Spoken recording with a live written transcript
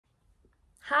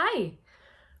Hi,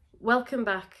 welcome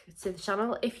back to the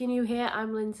channel. If you're new here,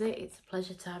 I'm Lindsay. It's a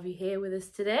pleasure to have you here with us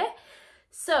today.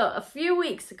 So a few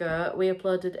weeks ago we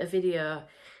uploaded a video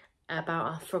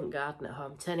about our front garden at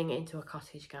home, turning it into a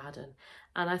cottage garden,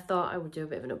 and I thought I would do a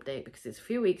bit of an update because it's a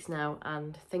few weeks now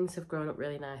and things have grown up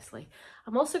really nicely.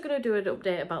 I'm also going to do an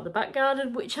update about the back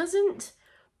garden, which hasn't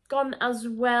gone as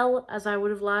well as I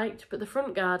would have liked, but the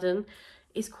front garden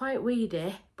is quite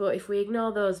weedy, but if we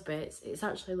ignore those bits, it's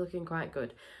actually looking quite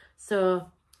good. So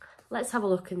let's have a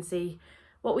look and see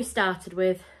what we started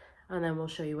with, and then we'll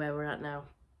show you where we're at now.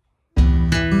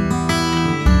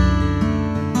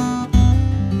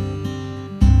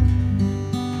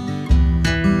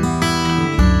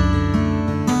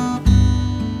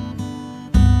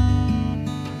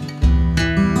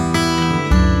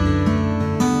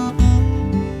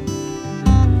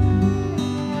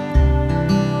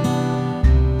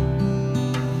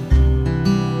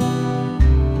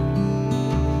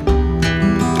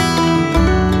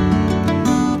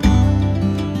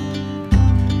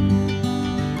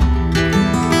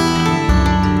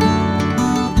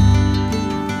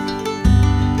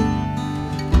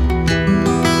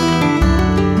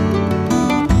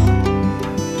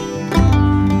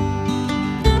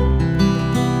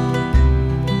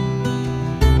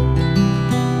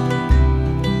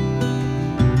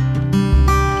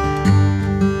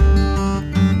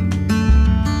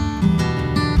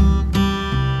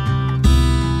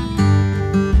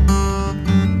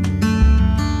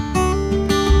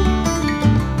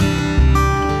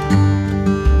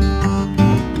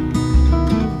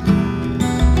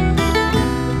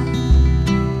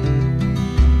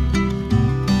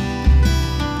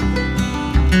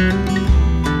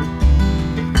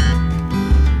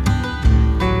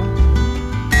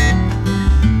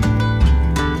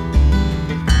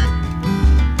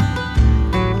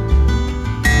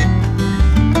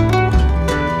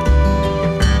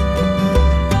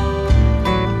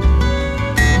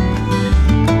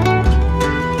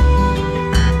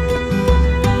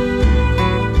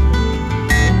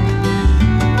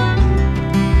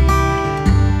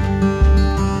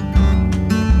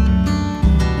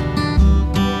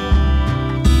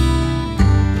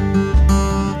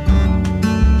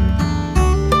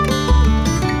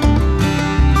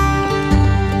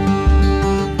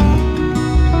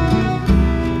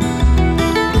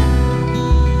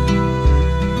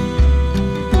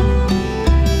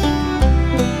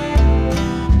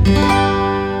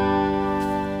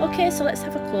 So let's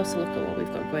have a closer look at what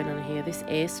we've got going on here. This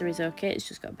Acer is okay, it's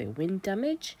just got a bit of wind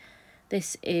damage.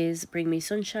 This is Bring Me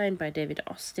Sunshine by David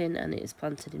Austin, and it is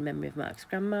planted in memory of Mark's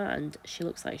grandma, and she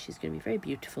looks like she's going to be very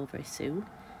beautiful very soon.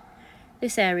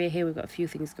 This area here, we've got a few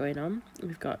things going on.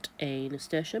 We've got a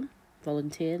nasturtium,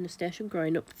 volunteer nasturtium,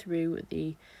 growing up through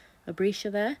the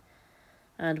abretia there.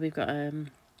 And we've got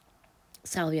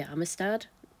Salvia amistad,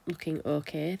 looking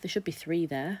okay. There should be 3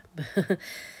 there.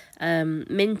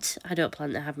 Mint, I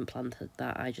haven't planted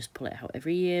that. I just pull it out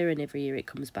every year, and every year it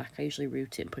comes back. I usually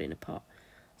root it and put it in a pot.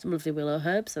 Some lovely willow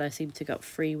herbs that I seem to got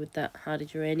free with that hardy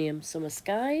geranium Summer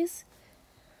Skies.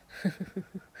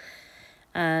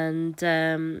 and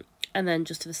then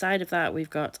just to the side of that, we've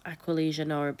got Aquilegia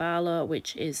norabalo,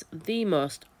 which is the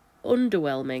most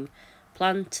underwhelming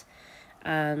plant,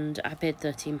 and I paid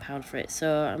 £13 for it.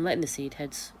 So I'm letting the seed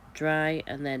heads dry,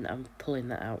 and then I'm pulling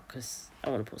that out because I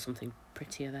want to put something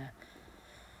prettier there.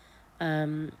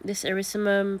 This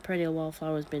Erysimum perennial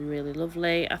wallflower has been really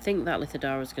lovely. I think that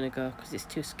Lithodora is going to go because it's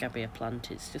too scabby a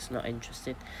plant. It's just not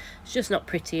interested. It's just not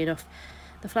pretty enough.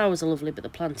 The flowers are lovely, but the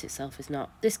plant itself is not.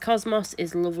 This Cosmos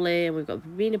is lovely, and we've got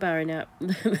Verbena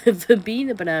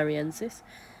bonariensis.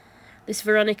 This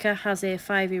Veronica has a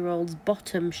 5-year-old's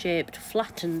bottom-shaped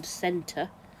flattened centre.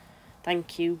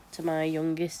 Thank you to my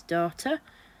youngest daughter.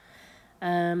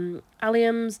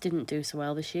 Alliums didn't do so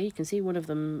well this year. You can see one of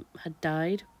them had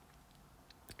died.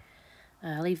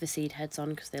 I'll leave the seed heads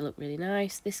on because they look really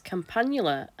nice. This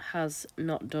Campanula has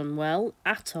not done well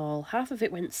at all. Half of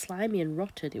it went slimy and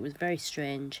rotted. It was very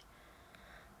strange.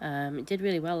 It did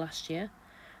really well last year.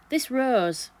 This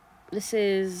rose, this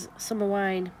is Summer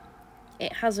Wine.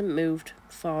 It hasn't moved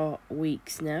for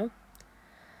weeks now.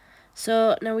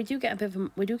 So now we do get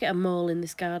a mole in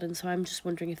this garden, so I'm just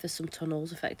wondering if there's some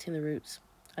tunnels affecting the roots.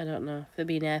 I don't know. If they're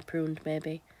being air pruned,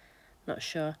 maybe. Not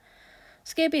sure.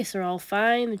 Scabious are all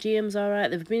fine. The Geum's alright.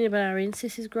 The Verbena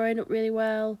bonariensis is growing up really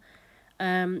well.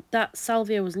 That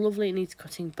Salvia was lovely. It needs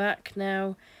cutting back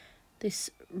now.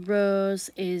 This rose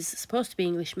is supposed to be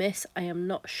English Miss. I am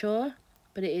not sure,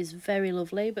 but it is very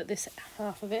lovely. But this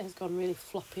half of it has gone really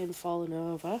floppy and fallen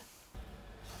over.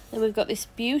 Then we've got this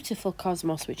beautiful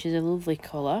Cosmos, which is a lovely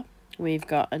colour. We've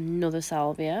got another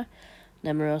Salvia.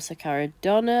 Nemorosa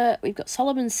caradonna. We've got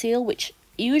Solomon's seal, which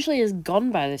usually is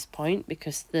gone by this point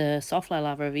because the sawfly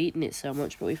larvae have eaten it so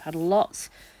much, but we've had lots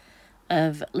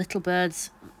of little birds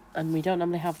and we don't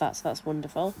normally have that, so that's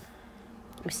wonderful.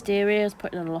 Wisteria is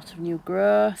putting on a lot of new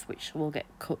growth, which will get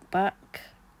cut back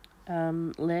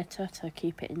later to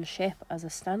keep it in shape as a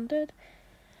standard.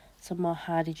 Some more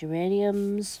hardy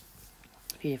geraniums,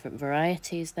 a few different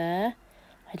varieties there.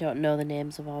 I don't know the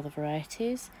names of all the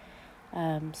varieties.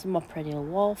 Some more perennial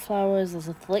wallflowers. There's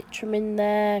a thalictrum in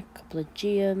there, a couple of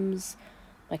geums,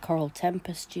 my coral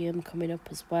tempest geum coming up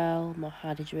as well. More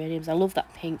hardy geraniums. I love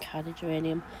that pink hardy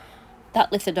geranium.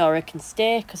 That Lithodora can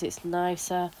stay because it's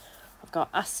nicer. I've got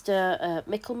Aster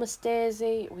Michaelmas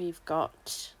daisy. We've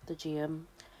got the geum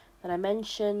that I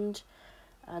mentioned.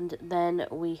 And then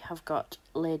we have got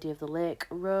Lady of the Lake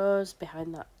rose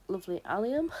behind that lovely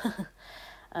allium.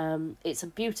 It's a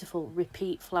beautiful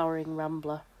repeat flowering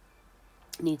rambler.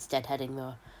 Needs deadheading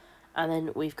though. And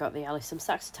then we've got the Alyssum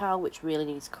saxatile, which really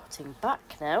needs cutting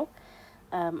back now.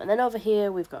 And then over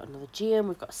here we've got another geum.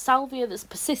 We've got a salvia that's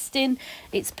persisting.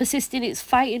 It's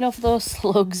fighting off those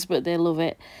slugs, but they love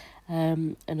it.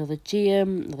 Another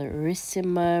geum, another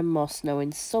Urissima, more snow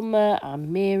in summer,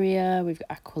 Armeria, we've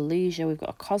got Aquilegia, we've got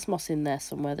a Cosmos in there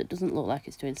somewhere that doesn't look like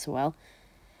it's doing so well.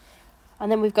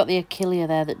 And then we've got the Achillea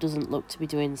there that doesn't look to be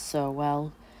doing so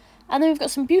well. And then we've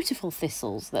got some beautiful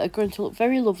thistles that are going to look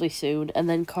very lovely soon and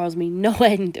then cause me no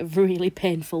end of really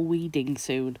painful weeding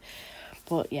soon.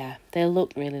 But yeah, they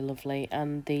look really lovely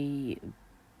and the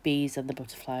bees and the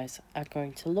butterflies are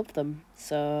going to love them.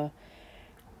 So,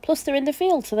 plus they're in the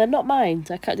field, so they're not mine.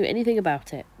 I can't do anything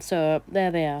about it. So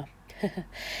there they are.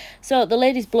 So the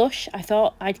lady's blush, I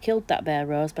thought I'd killed that bare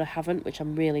rose, but I haven't, which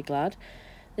I'm really glad.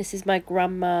 This is my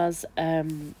grandma's,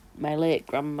 my late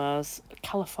grandma's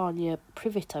California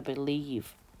privet, I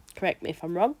believe. Correct me if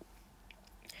I'm wrong.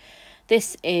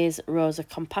 This is Rosa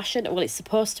Compassion. Well, it's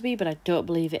supposed to be, but I don't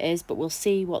believe it is. But we'll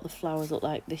see what the flowers look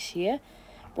like this year.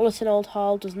 Bulletin Old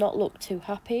Hall does not look too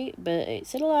happy, but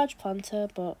it's in a large planter.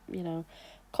 But, you know,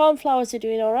 cornflowers are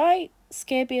doing all right.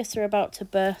 Scabious are about to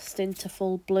burst into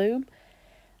full bloom.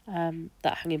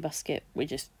 That hanging basket,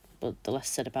 well, the less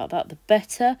said about that, the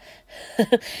better.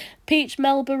 Peach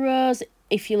Melba Rose.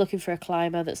 If you're looking for a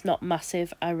climber that's not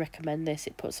massive, I recommend this.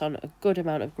 It puts on a good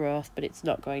amount of growth, but it's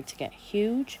not going to get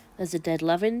huge. There's a dead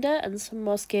lavender and some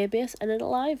more scabious and an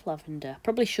alive lavender.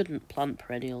 Probably shouldn't plant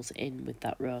perennials in with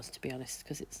that rose, to be honest,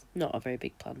 because it's not a very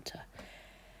big planter.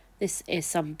 This is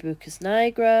Sambucus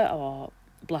nigra or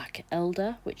Black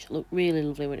Elder, which looked really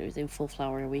lovely when it was in full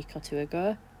flower a week or two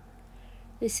ago.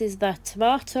 This is the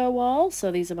tomato wall, so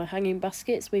these are my hanging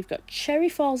baskets. We've got Cherry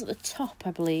Falls at the top,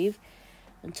 I believe,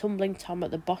 and Tumbling Tom at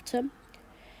the bottom.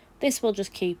 This will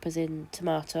just keep us in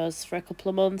tomatoes for a couple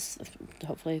of months,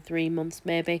 hopefully 3 months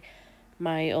maybe.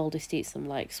 My oldest eats them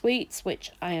like sweets,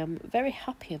 which I am very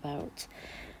happy about.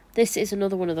 This is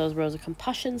another one of those Rosa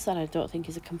Compassions that I don't think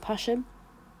is a compassion.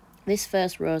 This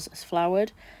first rose has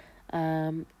flowered.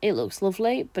 It looks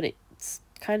lovely, but it's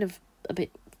kind of a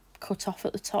bit cut off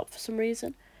at the top for some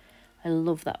reason. I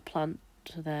love that plant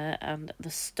there, and the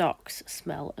stalks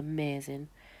smell amazing.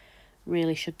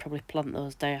 Really should probably plant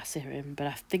those diacia in, but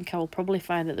I think I will probably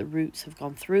find that the roots have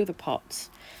gone through the pots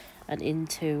and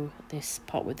into this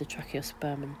pot with the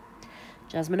Tracheospermum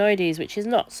Jasminoides, which is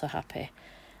not so happy.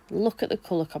 Look at the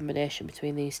colour combination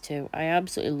between these two. I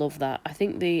absolutely love that. I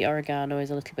think the oregano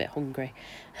is a little bit hungry,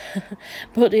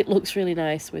 but it looks really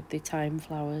nice with the thyme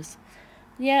flowers.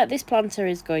 Yeah, this planter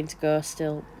is going to go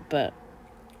still, but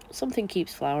something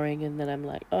keeps flowering, and then I'm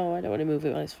like, oh, I don't want to move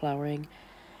it while it's flowering.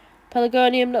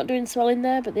 Pelargonium not doing so well in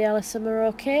there, but the Alyssum are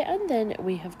okay. And then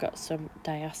we have got some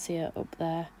Diacia up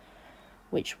there,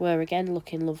 which were again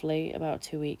looking lovely about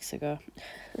 2 weeks ago.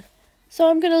 So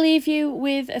I'm going to leave you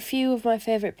with a few of my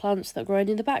favourite plants that are growing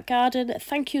in the back garden.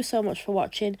 Thank you so much for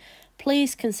watching.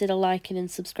 Please consider liking and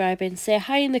subscribing. Say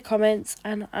hi in the comments,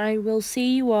 and I will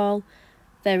see you all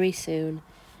very soon.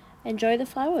 Enjoy the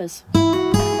flowers.